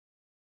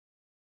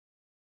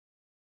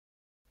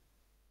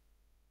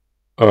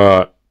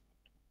Alright,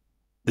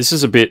 this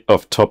is a bit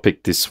off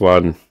topic, this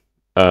one,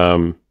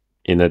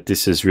 in that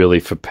this is really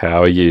for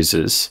power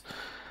users.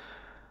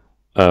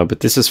 But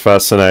this is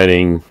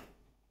fascinating.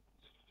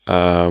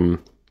 InfraNodus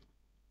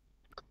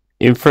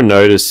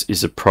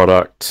is a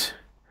product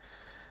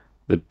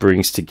that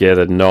brings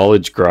together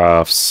knowledge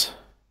graphs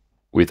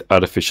with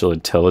artificial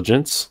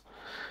intelligence,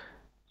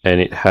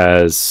 and it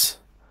has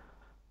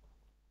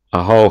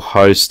a whole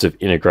host of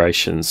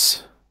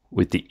integrations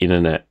with the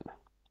internet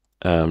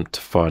to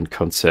find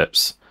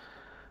concepts.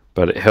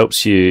 But it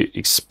helps you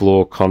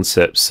explore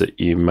concepts that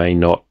you may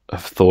not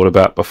have thought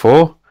about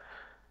before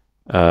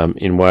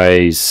in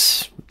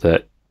ways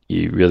that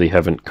you really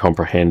haven't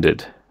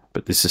comprehended.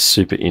 But this is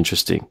super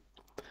interesting.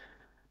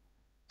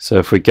 So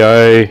if we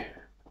go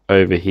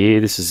over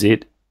here, this is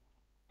it,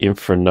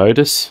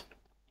 InfraNodus.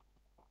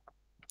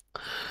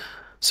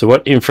 So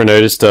what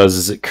InfraNodus does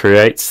is it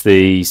creates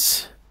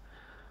these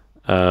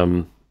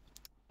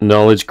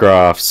knowledge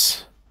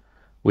graphs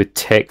with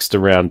text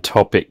around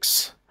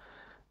topics.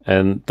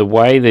 And the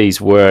way these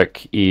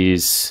work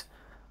is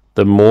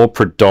the more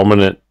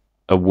predominant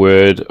a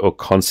word or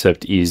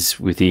concept is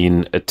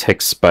within a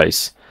text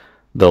space,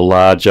 the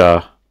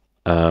larger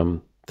the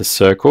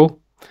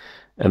circle.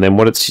 And then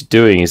what it's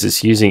doing is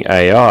it's using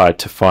AI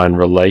to find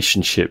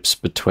relationships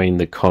between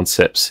the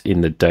concepts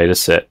in the data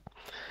set.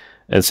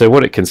 And so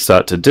what it can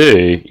start to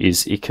do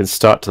is it can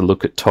start to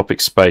look at topic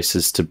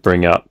spaces to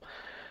bring up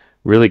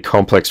really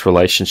complex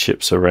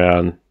relationships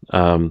around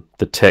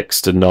the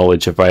text and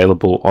knowledge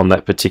available on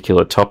that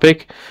particular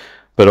topic,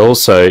 but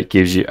also it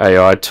gives you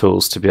AI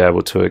tools to be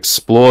able to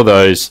explore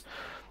those,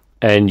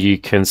 and you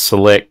can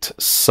select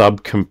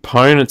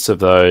subcomponents of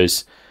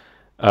those.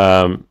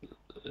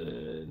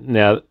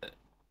 Now,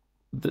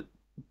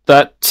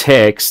 that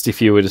text,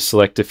 if you were to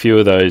select a few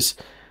of those,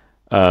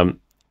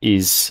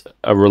 is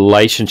a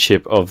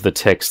relationship of the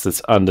text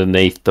that's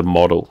underneath the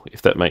model,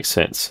 if that makes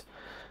sense.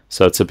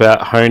 So it's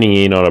about honing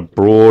in on a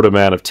broad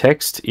amount of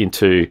text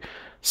into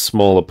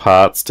smaller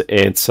parts to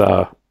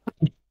answer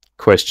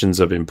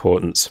questions of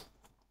importance.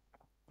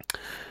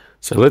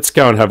 So let's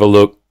go and have a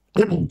look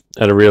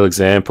at a real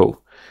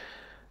example.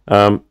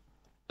 So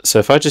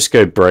if I just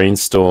go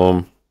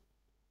brainstorm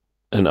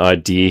an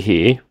idea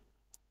here,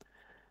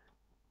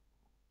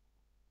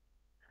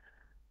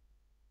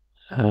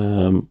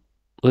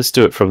 let's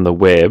do it from the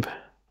web,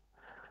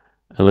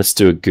 and let's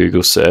do a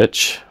Google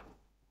search.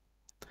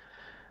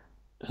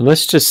 And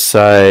let's just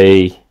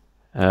say,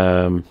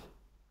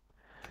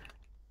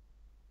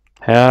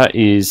 how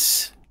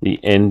is the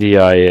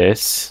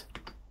NDIS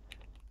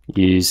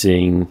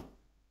using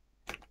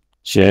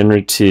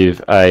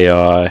generative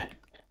AI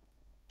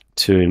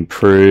to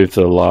improve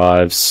the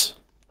lives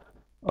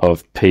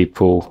of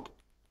people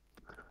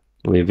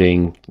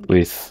living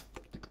with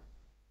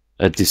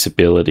a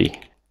disability?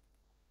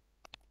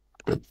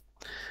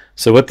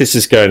 So what this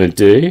is going to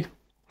do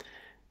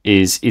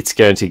is it's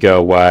going to go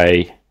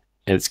away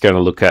and it's going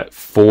to look at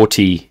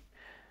 40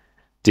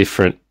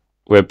 different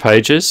web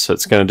pages. So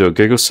it's going to do a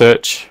Google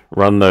search,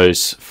 run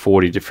those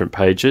 40 different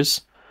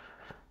pages.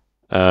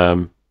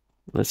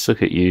 Let's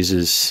look at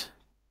users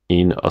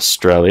in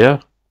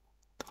Australia.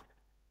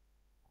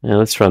 Now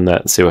let's run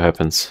that and see what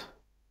happens.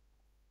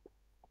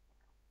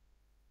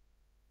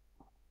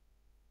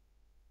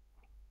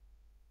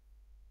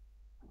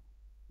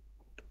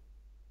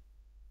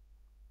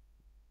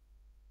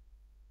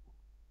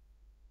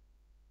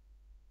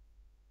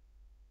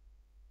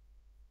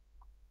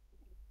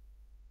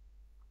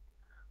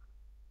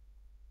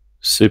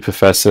 Super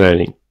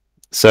fascinating.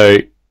 So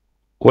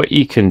what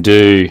you can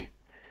do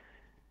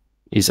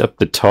is up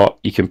the top,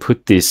 you can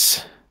put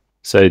this.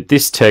 So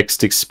this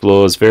text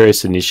explores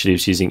various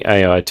initiatives using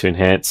AI to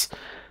enhance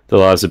the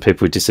lives of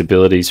people with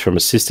disabilities, from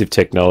assistive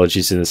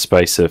technologies in the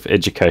space of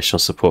educational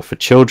support for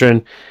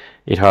children.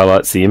 It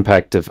highlights the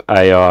impact of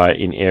AI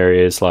in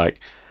areas like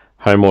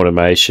home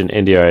automation,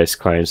 NDIS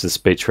claims, and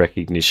speech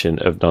recognition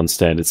of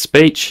non-standard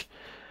speech.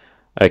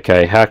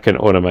 Okay, how can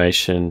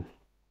automation...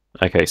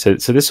 Okay, so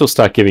this will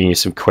start giving you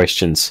some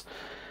questions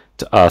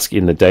to ask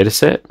in the data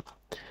set,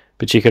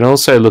 but you can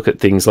also look at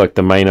things like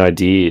the main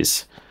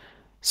ideas.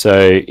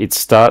 So it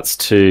starts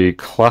to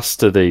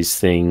cluster these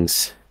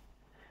things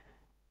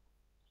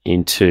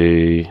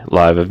into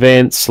live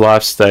events,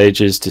 life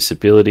stages,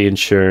 disability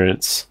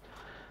insurance.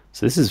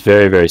 So this is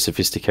very, very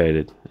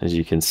sophisticated, as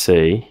you can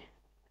see.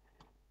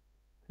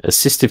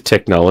 Assistive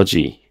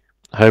technology,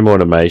 home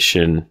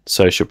automation,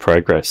 social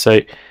progress.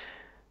 So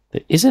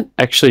there isn't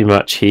actually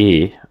much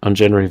here on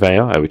generative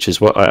AI, which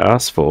is what I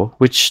asked for,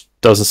 which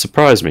doesn't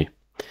surprise me.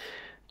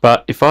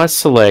 But if I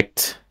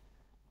select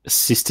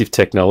assistive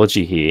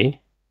technology here,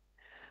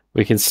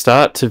 we can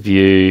start to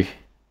view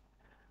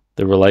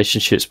the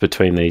relationships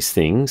between these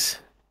things.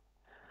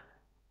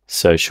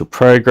 Social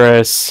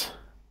progress,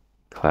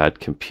 cloud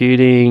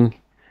computing,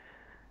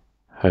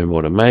 home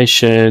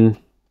automation.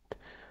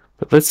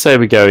 But let's say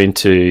we go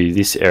into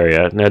this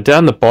area. Now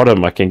down the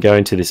bottom, I can go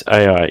into this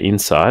AI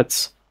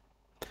insights,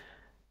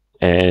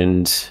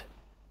 and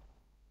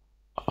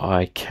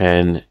I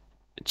can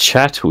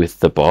chat with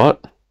the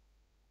bot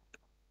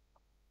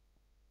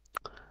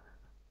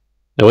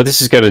Now what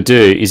this is going to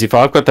do is if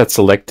I've got that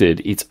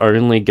selected, it's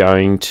only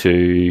going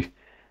to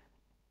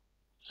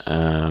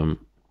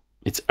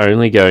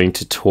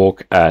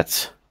talk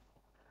at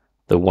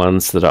the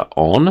ones that are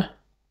on.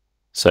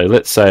 So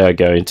let's say I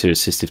go into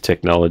assistive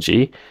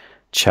technology,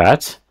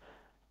 chat,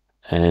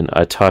 and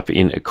I type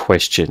in a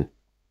question.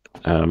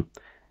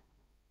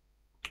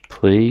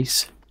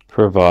 Please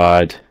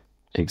provide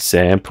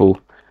example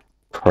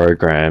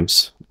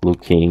programs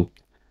looking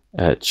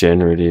at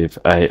generative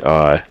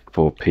AI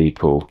for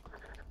people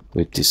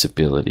with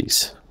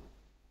disabilities.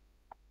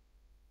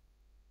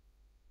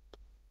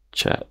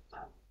 Chat.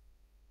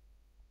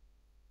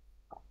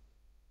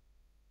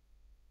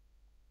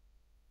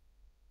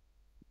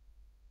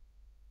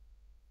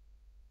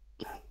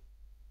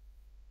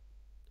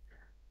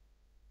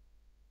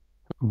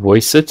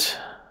 Voice it.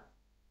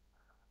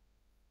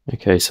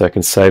 Okay, so I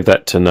can save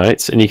that to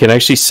notes, and you can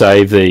actually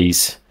save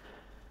these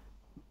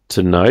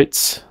to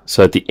notes.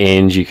 So at the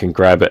end, you can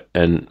grab it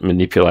and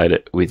manipulate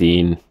it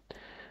within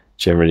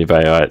generative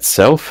AI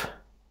itself.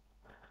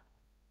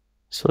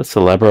 So let's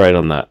elaborate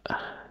on that.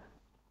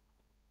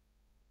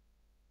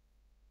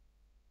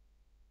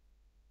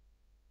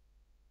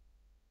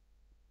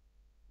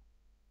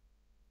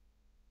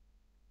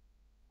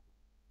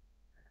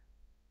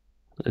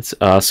 Let's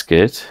ask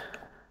it,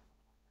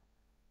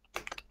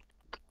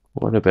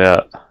 what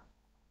about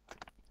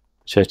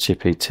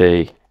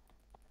ChatGPT?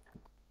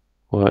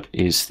 What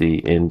is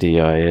the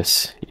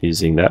NDIS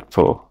using that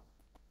for?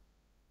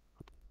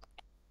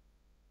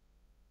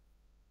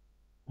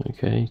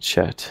 Okay,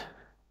 chat.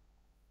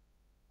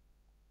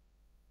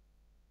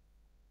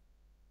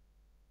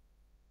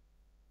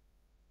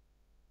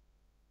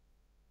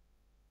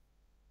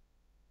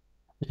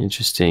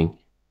 Interesting.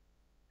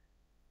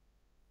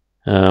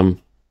 We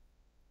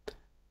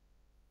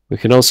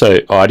can also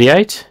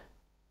ideate.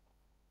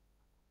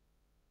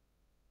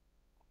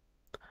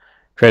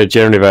 Create a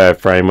generative AI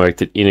framework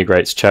that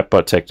integrates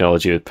chatbot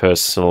technology with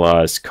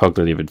personalized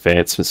cognitive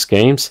advancement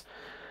schemes.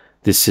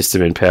 This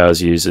system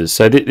empowers users.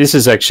 So this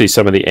is actually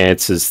some of the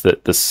answers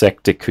that the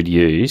sector could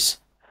use.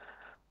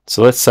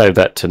 So let's save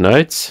that to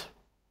notes.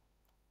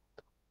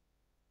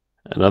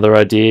 Another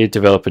idea,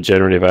 develop a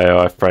generative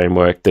AI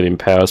framework that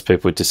empowers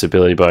people with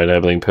disability by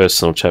enabling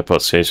personal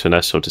chatbot schemes for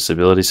national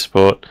disability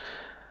support.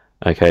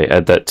 Okay,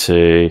 add that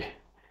to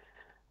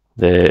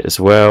there as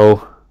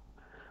well.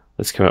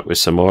 Let's come up with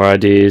some more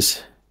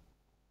ideas.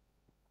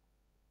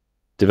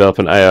 Develop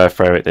an AI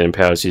framework that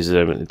empowers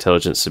users with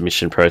intelligent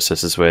submission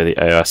processes where the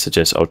AI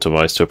suggests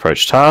optimized to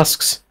approach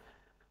tasks.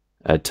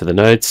 Add to the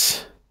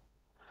notes.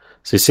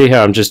 So you see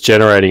how I'm just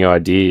generating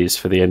ideas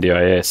for the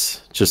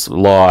NDIS, just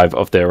live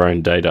off their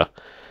own data.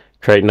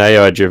 Create an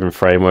AI-driven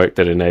framework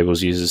that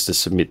enables users to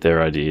submit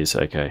their ideas.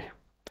 Okay.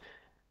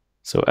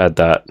 So add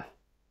that.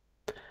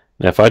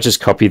 Now if I just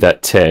copy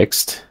that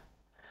text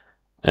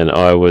and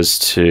I was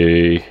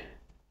to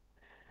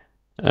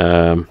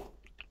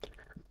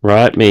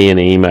write me an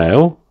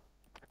email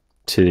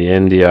to the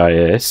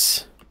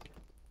NDIS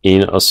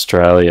in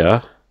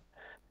Australia,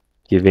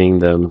 giving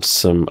them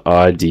some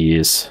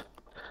ideas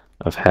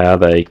of how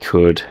they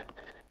could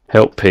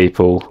help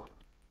people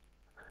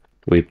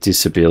with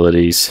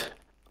disabilities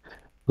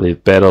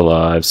live better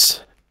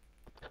lives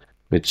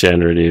with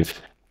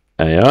generative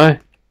AI.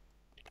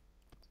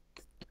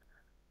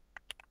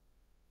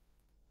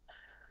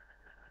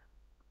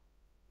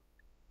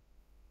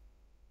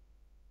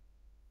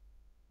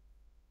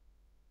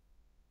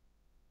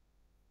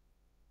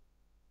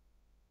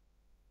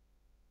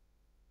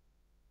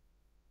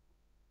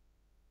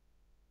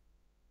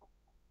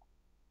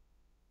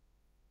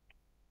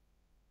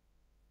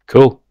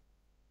 Cool.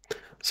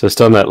 So it's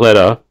done that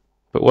letter,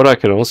 but what I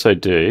can also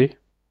do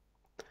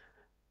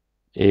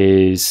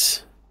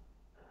is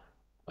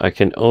I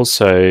can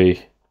also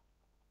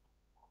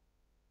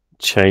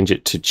change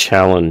it to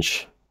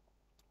challenge.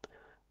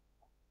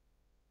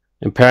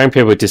 Empowering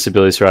people with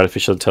disabilities through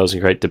artificial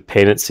intelligence create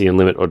dependency and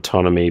limit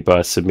autonomy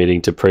by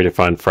submitting to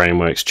predefined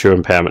frameworks. True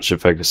empowerment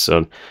should focus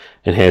on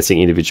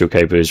enhancing individual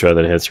capabilities rather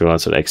than enhancing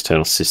reliance on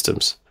external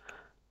systems.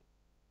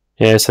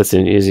 Yes, that's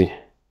an easy.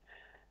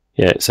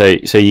 Yeah, so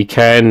you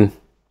can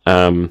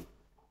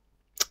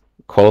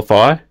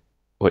qualify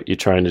what you're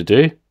trying to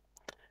do.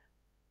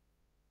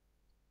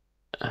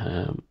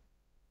 And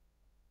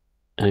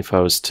if I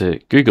was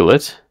to Google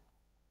it,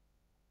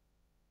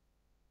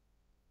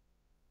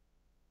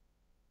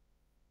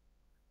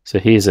 so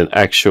here's an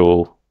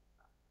actual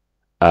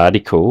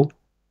article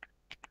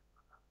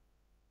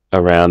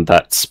around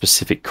that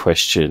specific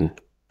question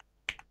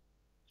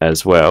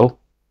as well.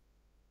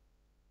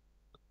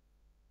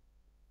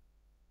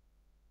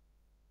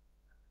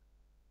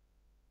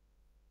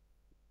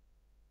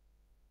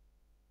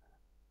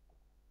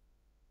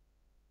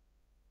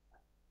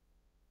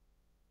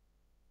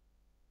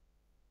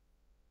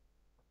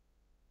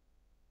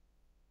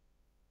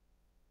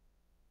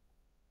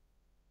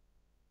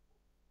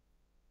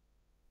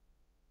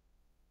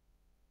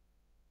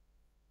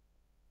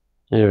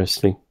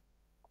 Interesting.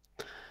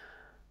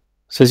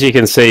 So as you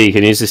can see, you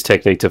can use this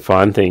technique to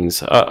find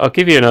things. I'll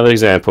give you another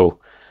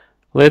example.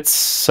 Let's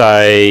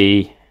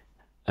say,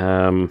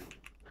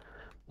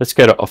 let's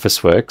go to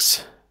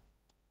Officeworks.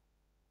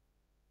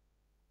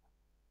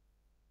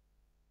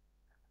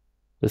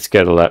 Let's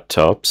go to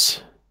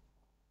laptops.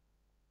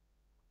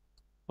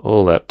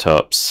 All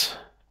laptops.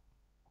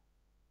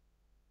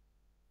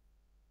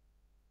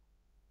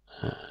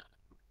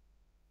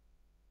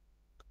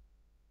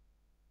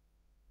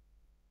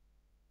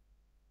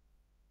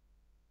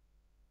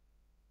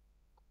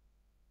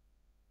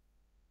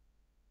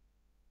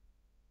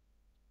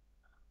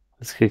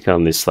 Let's click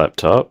on this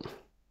laptop.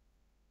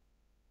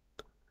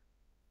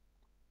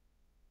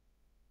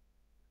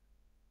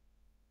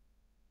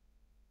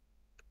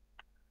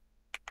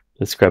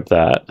 Let's grab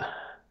that.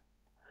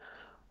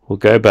 We'll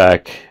go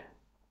back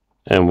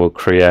and we'll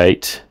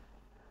create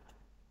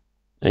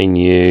a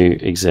new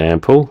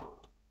example.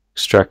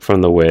 Extract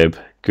from the web,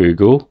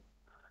 Google.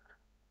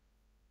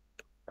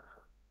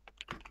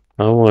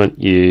 I want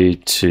you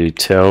to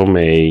tell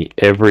me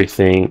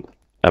everything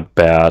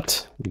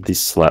about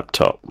this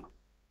laptop.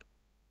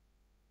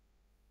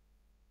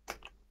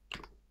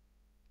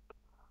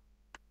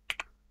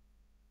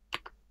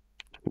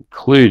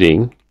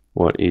 Including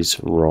what is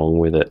wrong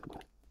with it.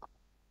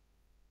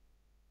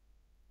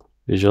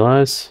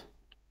 Visualize.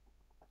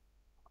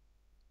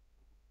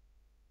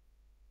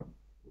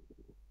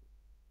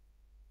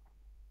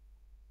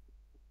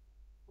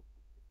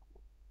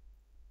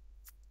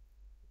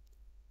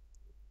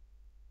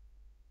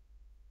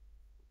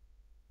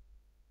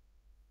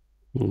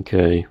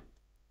 Okay.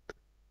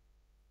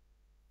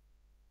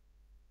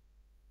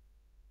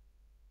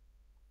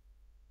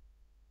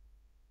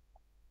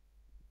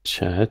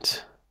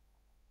 Chat.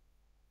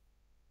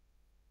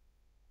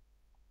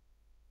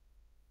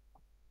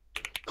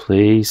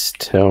 Please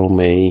tell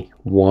me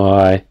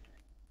why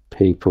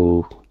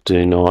people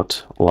do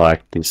not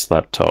like this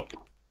laptop.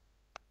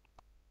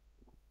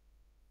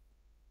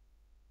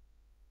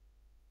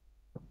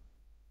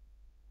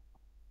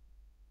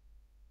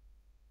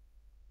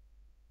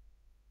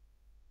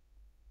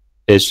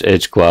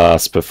 Edge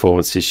glass,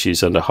 performance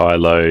issues under high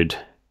load,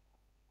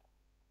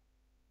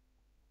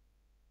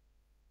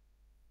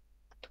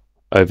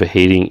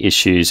 overheating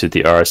issues with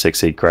the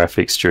RSXE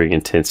graphics during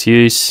intense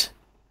use,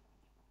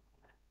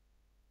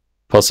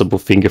 possible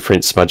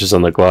fingerprint smudges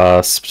on the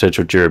glass,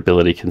 potential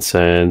durability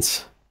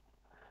concerns.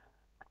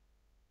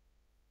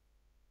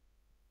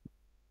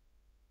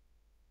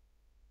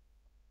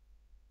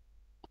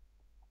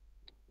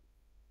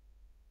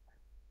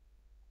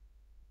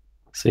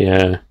 So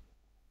yeah.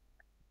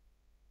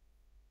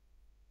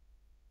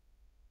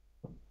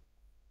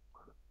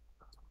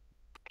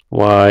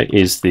 Why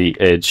is the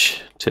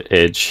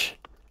edge-to-edge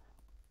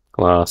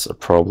glass a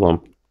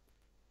problem?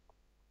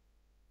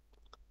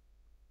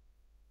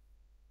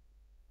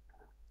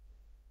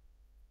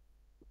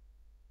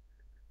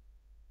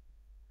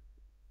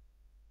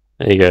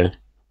 There you go.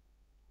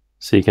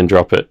 So you can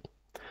drop it.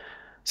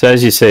 So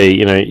as you see,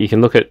 you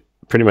can look at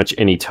pretty much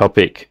any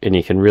topic and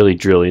you can really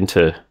drill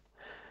into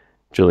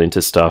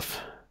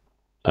stuff.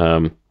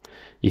 You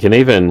can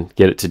even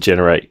get it to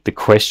generate the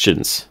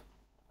questions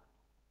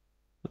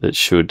that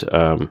should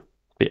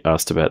be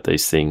asked about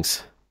these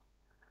things.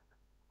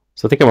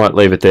 So I think I might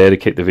leave it there to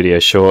keep the video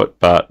short,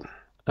 but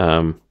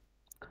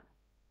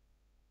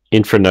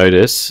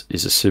InfraNodus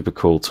is a super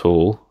cool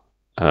tool.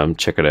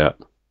 Check it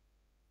out.